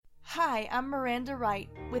Hi, I'm Miranda Wright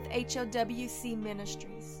with HOWC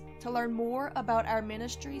Ministries. To learn more about our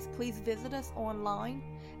ministries, please visit us online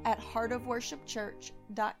at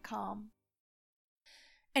heartofworshipchurch.com.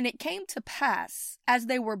 And it came to pass, as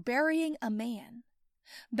they were burying a man,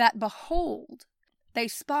 that behold, they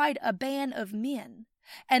spied a band of men,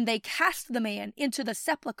 and they cast the man into the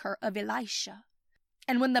sepulchre of Elisha.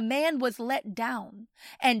 And when the man was let down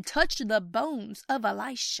and touched the bones of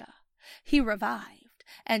Elisha, he revived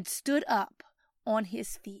and stood up on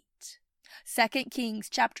his feet. 2 Kings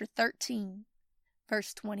chapter 13,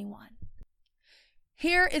 verse 21.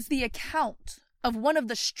 Here is the account of one of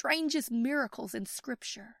the strangest miracles in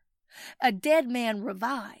Scripture. A dead man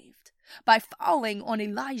revived by falling on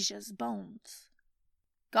Elijah's bones.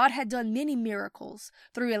 God had done many miracles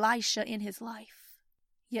through Elisha in his life,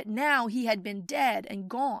 yet now he had been dead and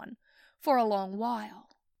gone for a long while,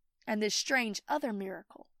 and this strange other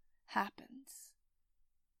miracle happens.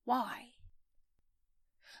 Why?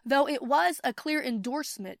 Though it was a clear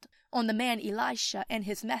endorsement on the man Elisha and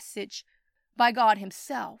his message by God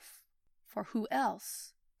himself, for who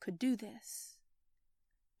else could do this?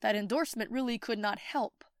 That endorsement really could not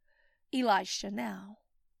help Elisha now.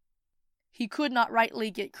 He could not rightly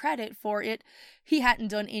get credit for it. He hadn't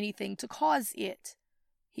done anything to cause it.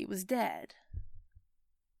 He was dead.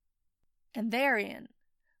 And therein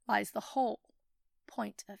lies the whole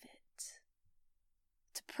point of it.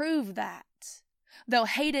 To prove that, though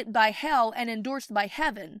hated by hell and endorsed by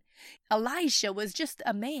heaven, Elisha was just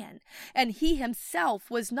a man, and he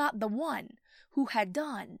himself was not the one who had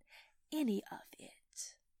done any of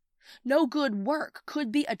it. No good work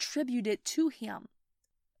could be attributed to him,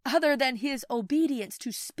 other than his obedience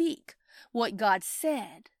to speak what God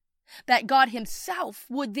said, that God himself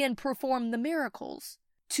would then perform the miracles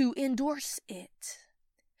to endorse it.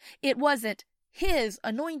 It wasn't his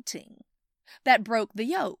anointing that broke the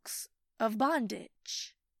yokes of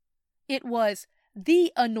bondage. It was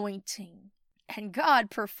the anointing, and God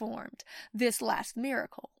performed this last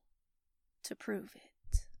miracle to prove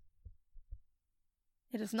it.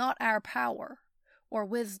 It is not our power or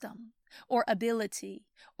wisdom or ability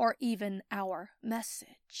or even our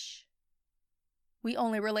message. We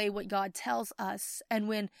only relay what God tells us, and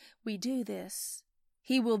when we do this,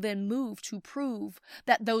 He will then move to prove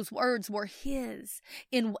that those words were His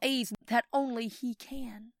in ways that only He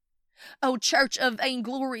can. O church of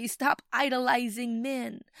vainglory, stop idolizing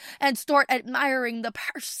men and start admiring the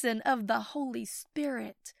person of the Holy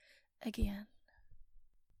Spirit again.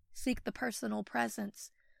 Seek the personal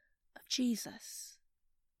presence of Jesus.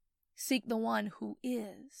 Seek the one who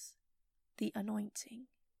is the anointing.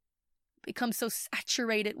 Become so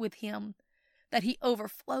saturated with Him that He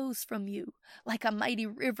overflows from you like a mighty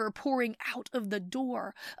river pouring out of the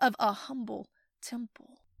door of a humble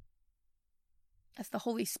temple, as the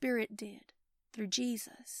Holy Spirit did through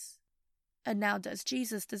Jesus. And now does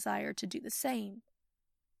Jesus desire to do the same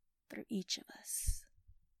through each of us.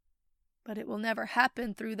 But it will never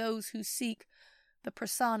happen through those who seek the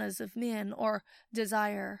personas of men or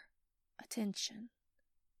desire attention.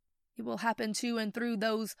 It will happen to and through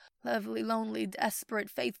those lovely, lonely, desperate,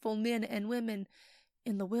 faithful men and women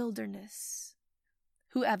in the wilderness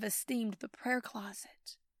who have esteemed the prayer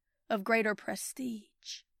closet of greater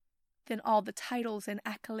prestige than all the titles and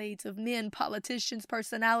accolades of men, politicians,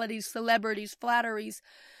 personalities, celebrities, flatteries,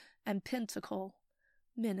 and pentacle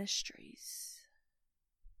ministries.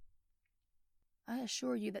 I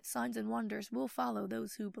assure you that signs and wonders will follow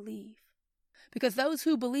those who believe, because those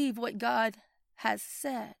who believe what God has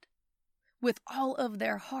said with all of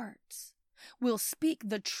their hearts will speak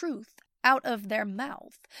the truth out of their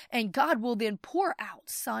mouth, and God will then pour out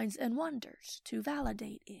signs and wonders to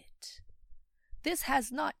validate it. This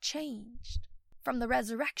has not changed from the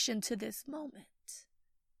resurrection to this moment.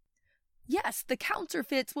 Yes, the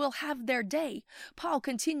counterfeits will have their day. Paul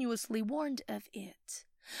continuously warned of it.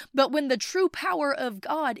 But when the true power of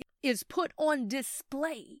God is put on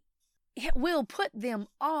display, it will put them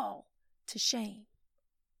all to shame.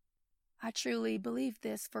 I truly believe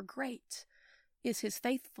this, for great is His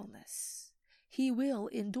faithfulness. He will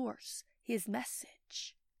endorse His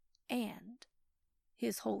message and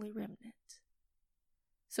His holy remnant.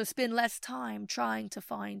 So spend less time trying to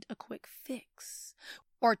find a quick fix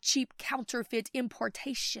or cheap counterfeit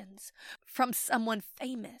importations from someone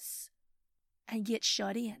famous, and get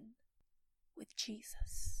shut in with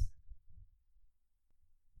Jesus.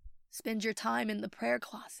 Spend your time in the prayer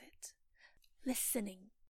closet,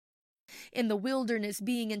 listening, in the wilderness,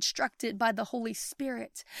 being instructed by the Holy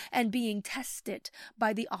Spirit and being tested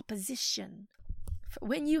by the opposition. For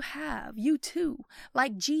when you have, you too,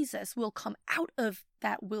 like Jesus, will come out of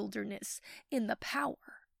that wilderness in the power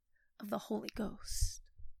of the Holy Ghost.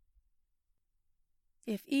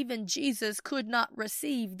 If even Jesus could not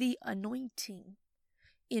receive the anointing,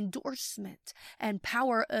 endorsement, and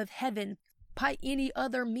power of heaven by any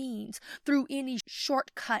other means, through any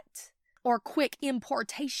shortcut or quick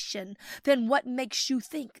importation, then what makes you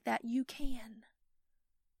think that you can?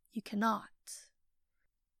 You cannot.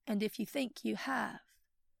 And if you think you have,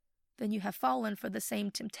 then you have fallen for the same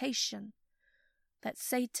temptation that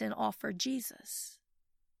Satan offered Jesus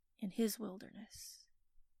in his wilderness,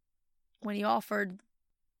 when he offered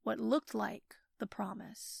what looked like the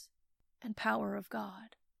promise and power of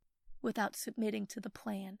God without submitting to the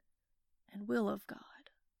plan and will of God.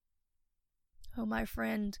 Oh, my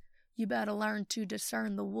friend, you better learn to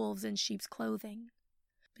discern the wolves in sheep's clothing,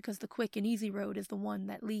 because the quick and easy road is the one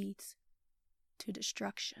that leads to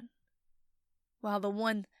destruction, while the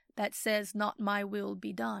one that says, "Not my will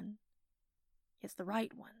be done," is the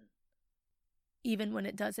right one. Even when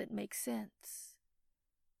it doesn't make sense,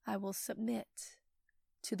 I will submit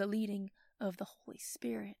to the leading of the Holy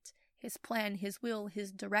Spirit, His plan, His will,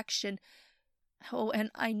 His direction. Oh, and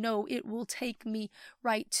I know it will take me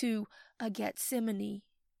right to a Gethsemane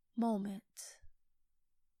moment.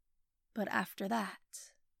 But after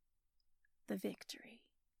that, the victory.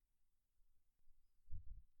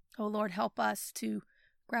 Oh, Lord, help us to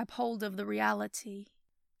grab hold of the reality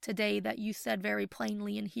today that you said very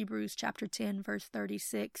plainly in Hebrews chapter 10, verse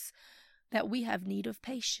 36, that we have need of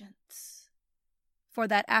patience, for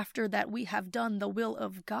that after that we have done the will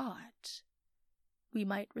of God, we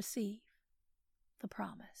might receive the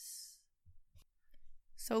promise.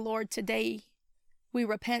 So, Lord, today we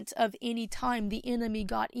repent of any time the enemy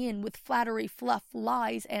got in with flattery, fluff,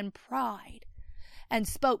 lies, and pride, and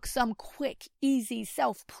spoke some quick, easy,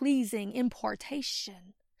 self-pleasing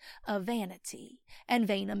importation of vanity and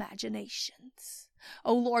vain imaginations.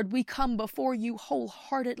 Oh Lord, we come before you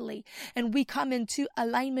wholeheartedly, and we come into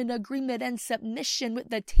alignment, agreement, and submission with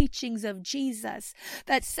the teachings of Jesus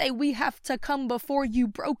that say we have to come before you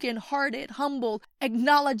broken-hearted, humble,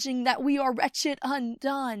 acknowledging that we are wretched,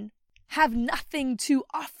 undone, have nothing to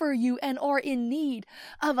offer you, and are in need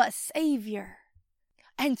of a Savior,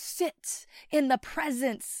 and sit in the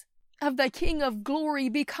presence of the King of Glory,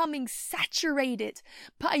 becoming saturated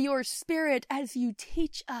by your Spirit as you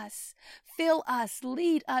teach us, fill us,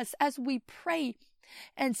 lead us as we pray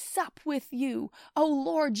and sup with you. Oh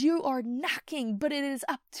Lord, you are knocking, but it is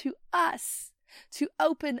up to us to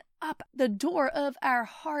open up the door of our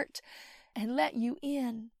heart and let you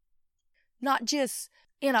in, not just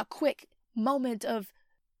in a quick moment of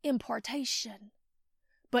impartation,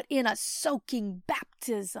 but in a soaking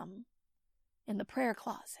baptism in the prayer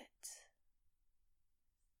closet,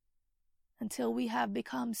 until we have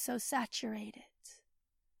become so saturated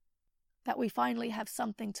that we finally have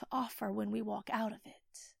something to offer when we walk out of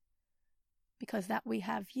it, because that we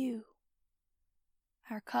have you.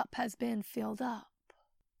 Our cup has been filled up,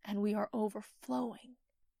 and we are overflowing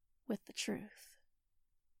with the truth,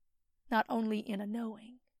 not only in a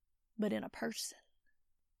knowing, but in a person,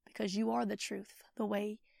 because you are the truth, the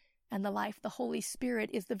way, and the life. The Holy Spirit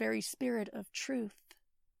is the very Spirit of truth.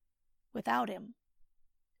 Without Him,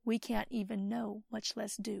 we can't even know, much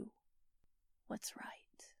less do, what's right.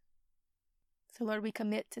 So Lord, we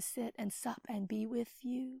commit to sit and sup and be with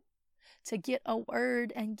you, to get a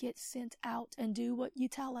word and get sent out and do what you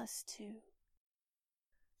tell us to.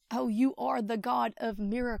 Oh, you are the God of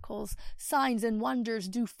miracles. Signs and wonders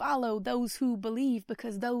do follow those who believe,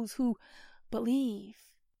 because those who believe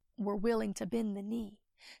were willing to bend the knee,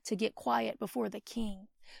 to get quiet before the King,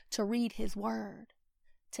 to read His word,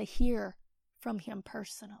 to hear from Him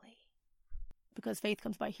personally. Because faith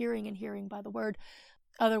comes by hearing, and hearing by the word.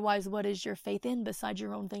 Otherwise, what is your faith in besides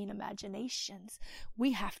your own vain imaginations?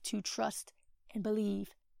 We have to trust and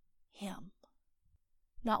believe Him.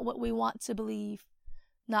 Not what we want to believe,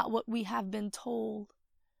 not what we have been told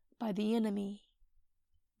by the enemy,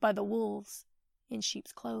 by the wolves in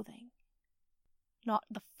sheep's clothing. Not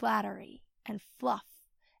the flattery and fluff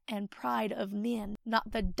and pride of men,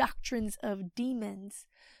 not the doctrines of demons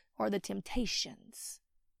or the temptations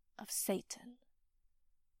of Satan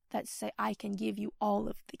that say, I can give you all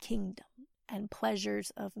of the kingdom and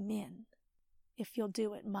pleasures of men if you'll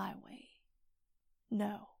do it my way.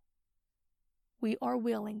 No. We are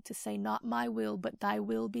willing to say, not my will, but thy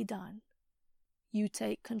will be done. You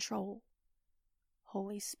take control,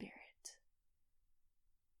 Holy Spirit.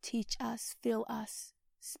 Teach us, fill us,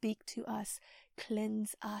 speak to us,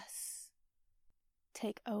 cleanse us,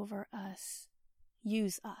 take over us,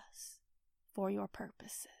 use us for your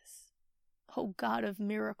purposes. Oh God of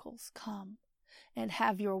miracles, come and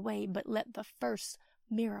have your way, but let the first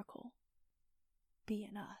miracle be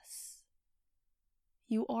in us.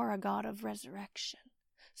 You are a God of resurrection,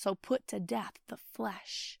 so put to death the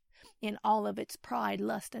flesh in all of its pride,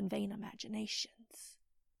 lust, and vain imaginations,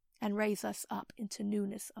 and raise us up into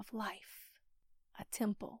newness of life, a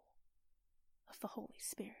temple of the Holy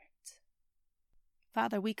Spirit.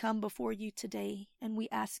 Father, we come before you today and we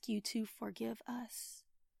ask you to forgive us,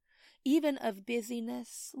 even of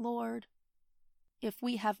busyness, Lord, if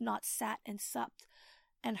we have not sat and supped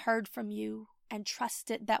and heard from you and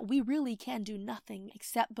trusted that we really can do nothing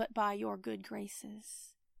except but by your good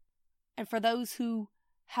graces. And for those who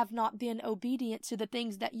have not been obedient to the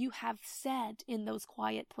things that you have said in those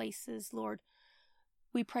quiet places, Lord,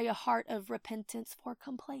 we pray a heart of repentance for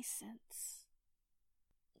complacence.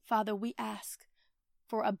 Father, we ask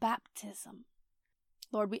for a baptism.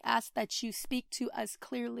 Lord, we ask that you speak to us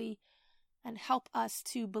clearly and help us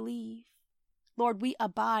to believe. Lord, we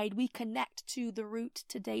abide, we connect to the root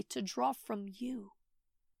today to draw from you,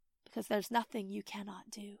 because there's nothing you cannot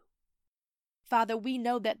do. Father, we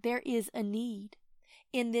know that there is a need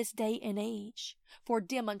in this day and age for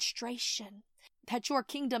demonstration, that your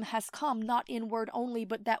kingdom has come not in word only,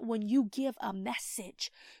 but that when you give a message,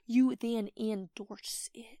 you then endorse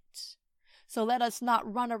it. So let us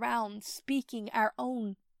not run around speaking our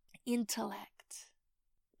own intellect,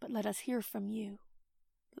 but let us hear from you.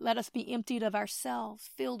 Let us be emptied of ourselves,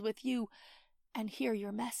 filled with you, and hear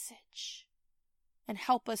your message. And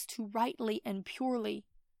help us to rightly and purely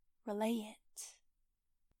relay it.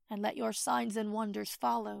 And let your signs and wonders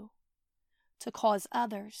follow, to cause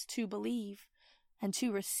others to believe and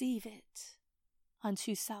to receive it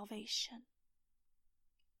unto salvation.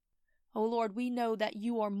 O Lord, we know that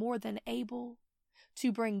you are more than able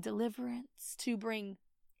to bring deliverance, to bring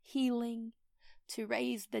healing, to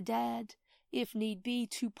raise the dead, if need be,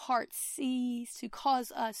 to part seas, to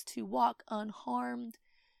cause us to walk unharmed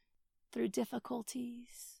through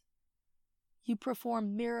difficulties. You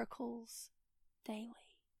perform miracles daily.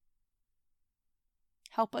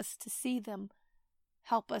 Help us to see them.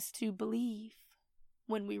 Help us to believe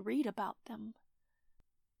when we read about them.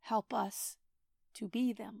 Help us to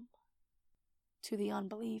be them to the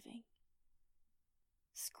unbelieving.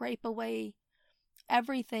 Scrape away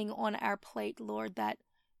everything on our plate, Lord, that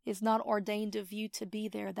is not ordained of you to be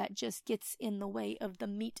there, that just gets in the way of the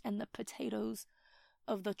meat and the potatoes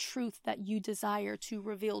of the truth that you desire to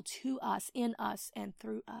reveal to us, in us, and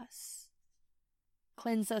through us.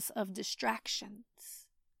 Cleanse us of distractions.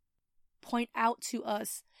 Point out to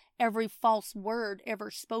us every false word ever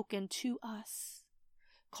spoken to us.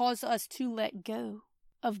 Cause us to let go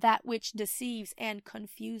of that which deceives and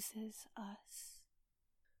confuses us.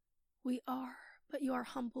 We are but your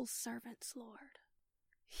humble servants, Lord.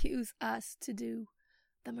 Use us to do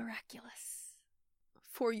the miraculous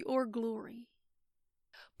for your glory.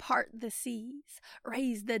 Part the seas,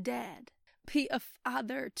 raise the dead, be a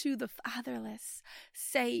father to the fatherless,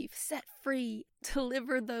 save, set free,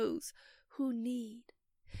 deliver those who need,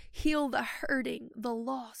 heal the hurting, the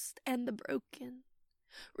lost, and the broken,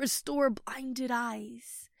 restore blinded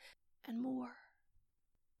eyes, and more.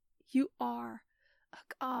 You are a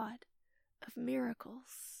God of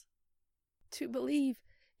miracles. To believe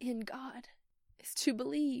in God is to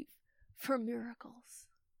believe for miracles,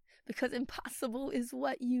 because impossible is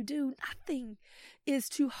what you do. Nothing is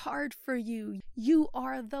too hard for you. You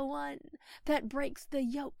are the one that breaks the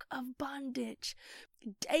yoke of bondage,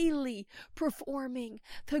 daily performing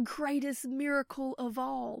the greatest miracle of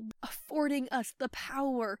all, affording us the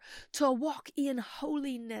power to walk in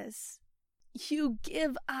holiness. You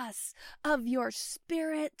give us of your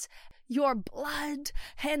Spirit, your blood,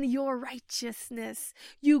 and your righteousness.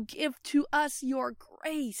 You give to us your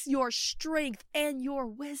grace, your strength, and your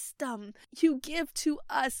wisdom. You give to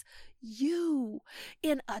us you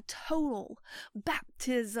in a total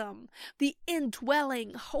baptism, the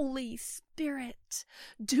indwelling Holy Spirit.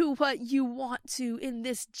 Do what you want to in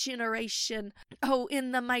this generation. Oh,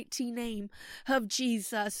 in the mighty name of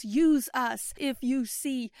Jesus, use us if you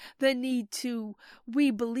see the need to.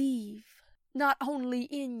 We believe not only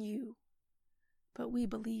in you, but we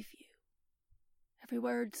believe you. Every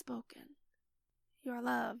word spoken, your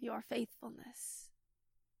love, your faithfulness,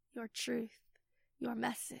 your truth, your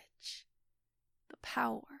message, the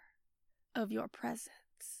power of your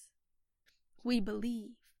presence. We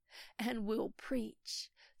believe and will preach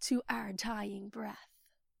to our dying breath.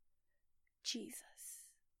 Jesus.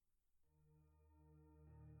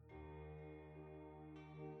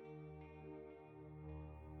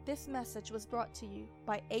 This message was brought to you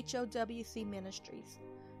by HOWC Ministries.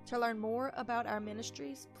 To learn more about our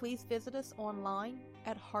ministries, please visit us online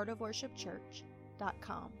at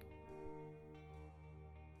heartofworshipchurch.com.